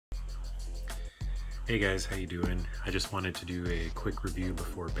Hey guys, how you doing? I just wanted to do a quick review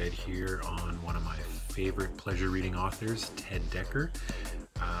before bed here on one of my favorite pleasure reading authors, Ted Dekker.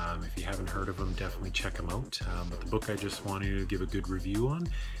 If you haven't heard of him, definitely check him out. But the book I just want to give a good review on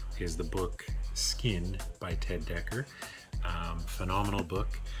is the book SkiN by Ted Dekker. Phenomenal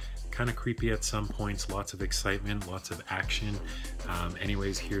book. Kind of creepy at some points, lots of excitement, lots of action.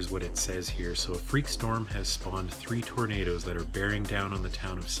 Anyways, here's what it says here. So a freak storm has spawned 3 tornadoes that are bearing down on the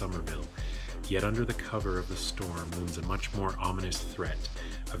town of Somerville. Yet under the cover of the storm looms a much more ominous threat,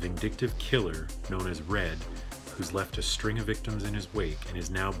 a vindictive killer known as Red, who's left a string of victims in his wake and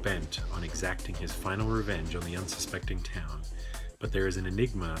is now bent on exacting his final revenge on the unsuspecting town. But there is an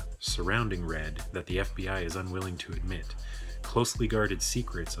enigma surrounding Red that the FBI is unwilling to admit. Closely guarded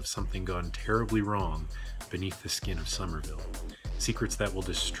secrets of something gone terribly wrong beneath the skin of Somerville. Secrets that will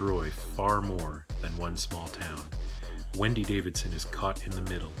destroy far more than one small town. Wendy Davidson is caught in the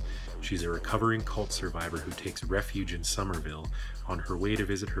middle. She's a recovering cult survivor who takes refuge in Somerville on her way to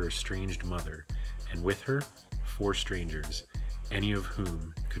visit her estranged mother. And with her, 4 strangers, any of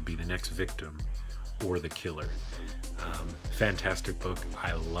whom could be the next victim or the killer. Fantastic book.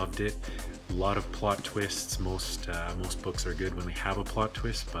 I loved it. A lot of plot twists. Most books are good when they have a plot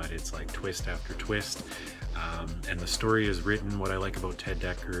twist, but it's like twist after twist. And the story is written, what I like about Ted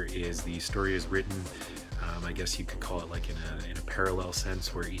Dekker is the story is written, I guess you could call it like in a parallel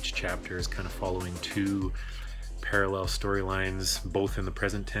sense, where each chapter is kind of following 2 parallel storylines, both in the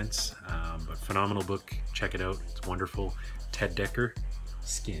present tense. But phenomenal book. Check it out. It's wonderful. Ted Dekker,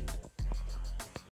 SkiN.